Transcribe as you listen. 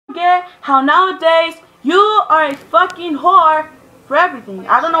how nowadays you are a fucking whore for everything.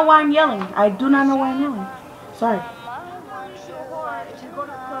 I don't know why I'm yelling. I do not know why I'm yelling. Sorry.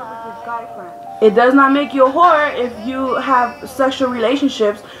 It does not make you a whore if you have sexual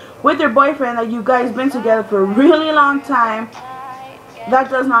relationships with your boyfriend that you guys been together for a really long time. That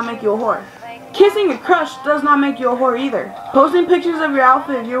does not make you a whore. Kissing your crush does not make you a whore either. Posting pictures of your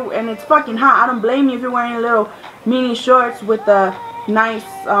outfit and it's fucking hot. I don't blame you if you're wearing little mini shorts with a nice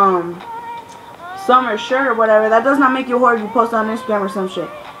summer shirt or whatever. That does not make you a whore if you post on Instagram or some shit.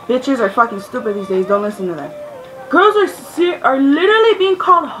 Bitches are fucking stupid these days. Don't listen to them. Girls are literally being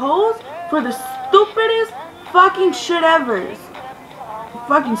called hoes for the stupidest fucking shit ever.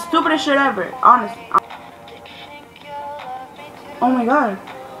 Fucking stupidest shit ever. Honestly. Oh my god.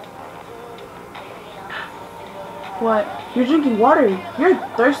 What? You're drinking water. You're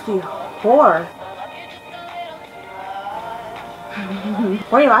a thirsty whore.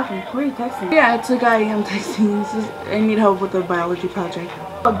 Why are you laughing? Who are you texting? Yeah, it's a guy I'm texting. I need help with the biology project.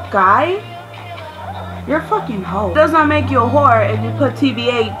 A guy? You're a fucking hoe. It does not make you a whore if you put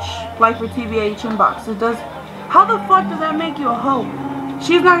TBH, like for TBH inbox. It does. How the fuck does that make you a hoe?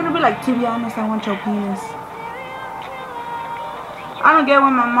 She's not gonna be like, to be honest, I want your penis. I don't get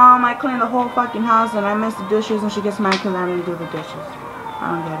when my mom, I clean the whole fucking house and I miss the dishes and she gets mad because I didn't do the dishes.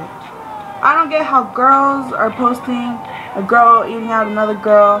 I don't get it. I don't get how girls are posting a girl eating out another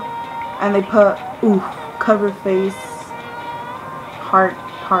girl and they put, oof, cover face, heart,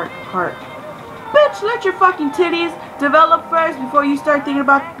 heart, heart. Bitch, let your fucking titties develop first before you start thinking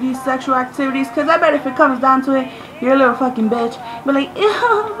about these sexual activities. Because I bet if it comes down to it, you're a little fucking bitch. But like, ew,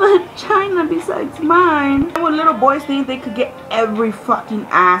 vagina besides mine. And when little boys think they could get every fucking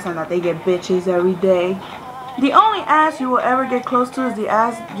ass and that they get bitches every day. The only ass you will ever get close to is the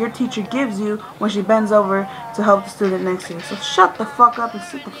ass your teacher gives you when she bends over to help the student next to you. So shut the fuck up and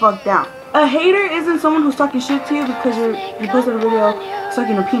sit the fuck down. A hater isn't someone who's talking shit to you because you posted a video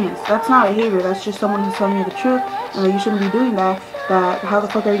sucking a penis. That's not a hater. That's just someone who's telling you the truth and that you shouldn't be doing that. That how the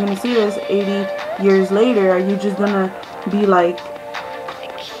fuck are you gonna see this 80 years later? Are you just gonna be like,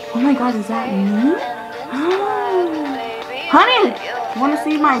 oh my god, is that me? Honey, you wanna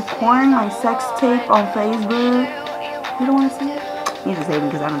see my porn, my sex tape on Facebook? You don't wanna see it? You just hate me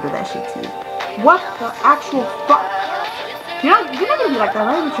because I don't do that shit to you. What the actual fuck? You're not gonna be like that,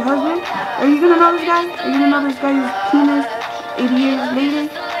 right, with your husband? Are you gonna know this guy? Are you gonna know this guy's penis 80 years later?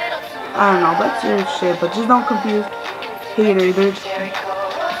 I don't know, but it's your shit. But just don't confuse hater, bitch.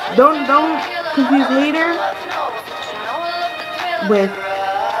 Don't confuse hater with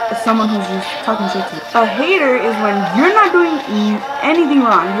someone who's just talking shit to you. A hater is when you're not doing anything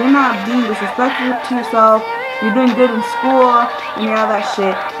wrong. You're not being disrespectful to yourself. You're doing good in school and you're all that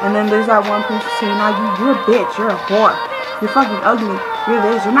shit. And then there's that one person saying, "Nah, you're a bitch. You're a whore. You're fucking ugly. You're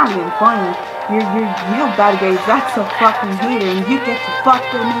this. You're not even funny. You have bad grades." That's a fucking hater, and you get to fuck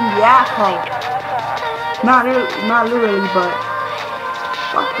them in the asshole. Not literally, but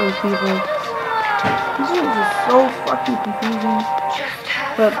fuck those people. This is just so fucking confusing.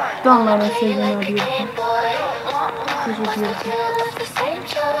 But don't let us say you're not beautiful. Because you're beautiful.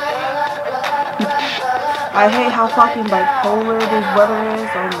 I hate how fucking bipolar this weather is.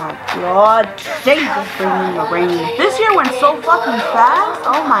 Oh my god. They just bringing the rain. This year went so fucking fast.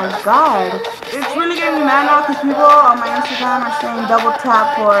 Oh my god. It's really getting me mad now because people on my Instagram are saying double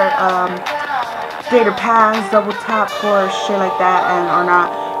tap for Gator Pass, double tap for shit like that, and or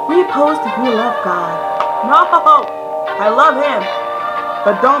not. Repost if you love God. No, I love him.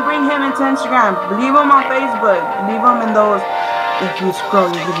 But don't bring him into Instagram. Leave him on Facebook. Leave him in those, if you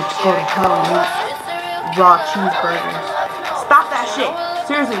scroll, you're gonna go to hell and eat raw cheeseburgers. Stop that shit.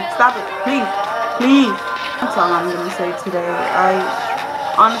 Seriously, stop it. Please. Please. That's all I'm gonna say today. I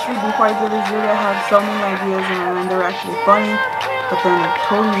honestly, before I did this video, I had so many ideas and they were actually funny. But then it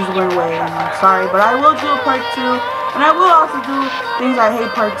totally just went away. And I'm sorry. But I will do a part 2. And I will also do things I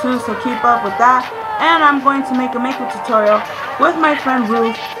hate part 2. So keep up with that. And I'm going to make a makeup tutorial with my friend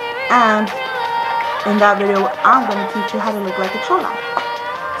Ruth. And in that video, I'm going to teach you how to look like a chola.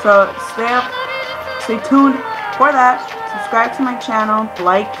 So stay tuned for that. Subscribe to my channel.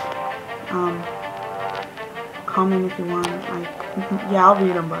 Like. Comment if you want. Yeah, I'll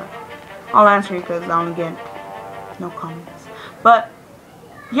read them, but I'll answer you because I only get no comments. But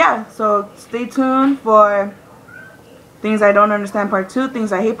yeah, so stay tuned for things I don't understand part 2,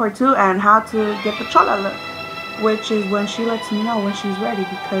 things I hate part 2, and how to get the chola look, which is when she lets me know when she's ready.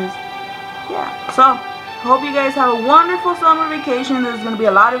 Because yeah, so hope you guys have a wonderful summer vacation. There's gonna be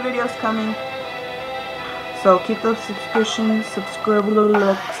a lot of videos coming, so keep those subscriptions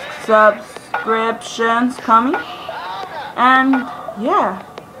coming. And yeah,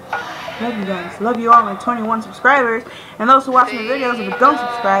 Love you guys. Love you all, my 21 subscribers. And those who watch my videos but don't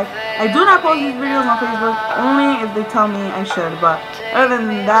subscribe. I do not post these videos on Facebook only if they tell me I should. But other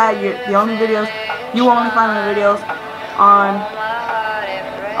than that, the only videos, you will only find my videos on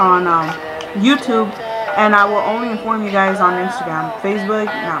YouTube. And I will only inform you guys on Instagram. Facebook,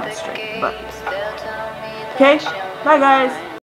 not straight. But okay, bye guys.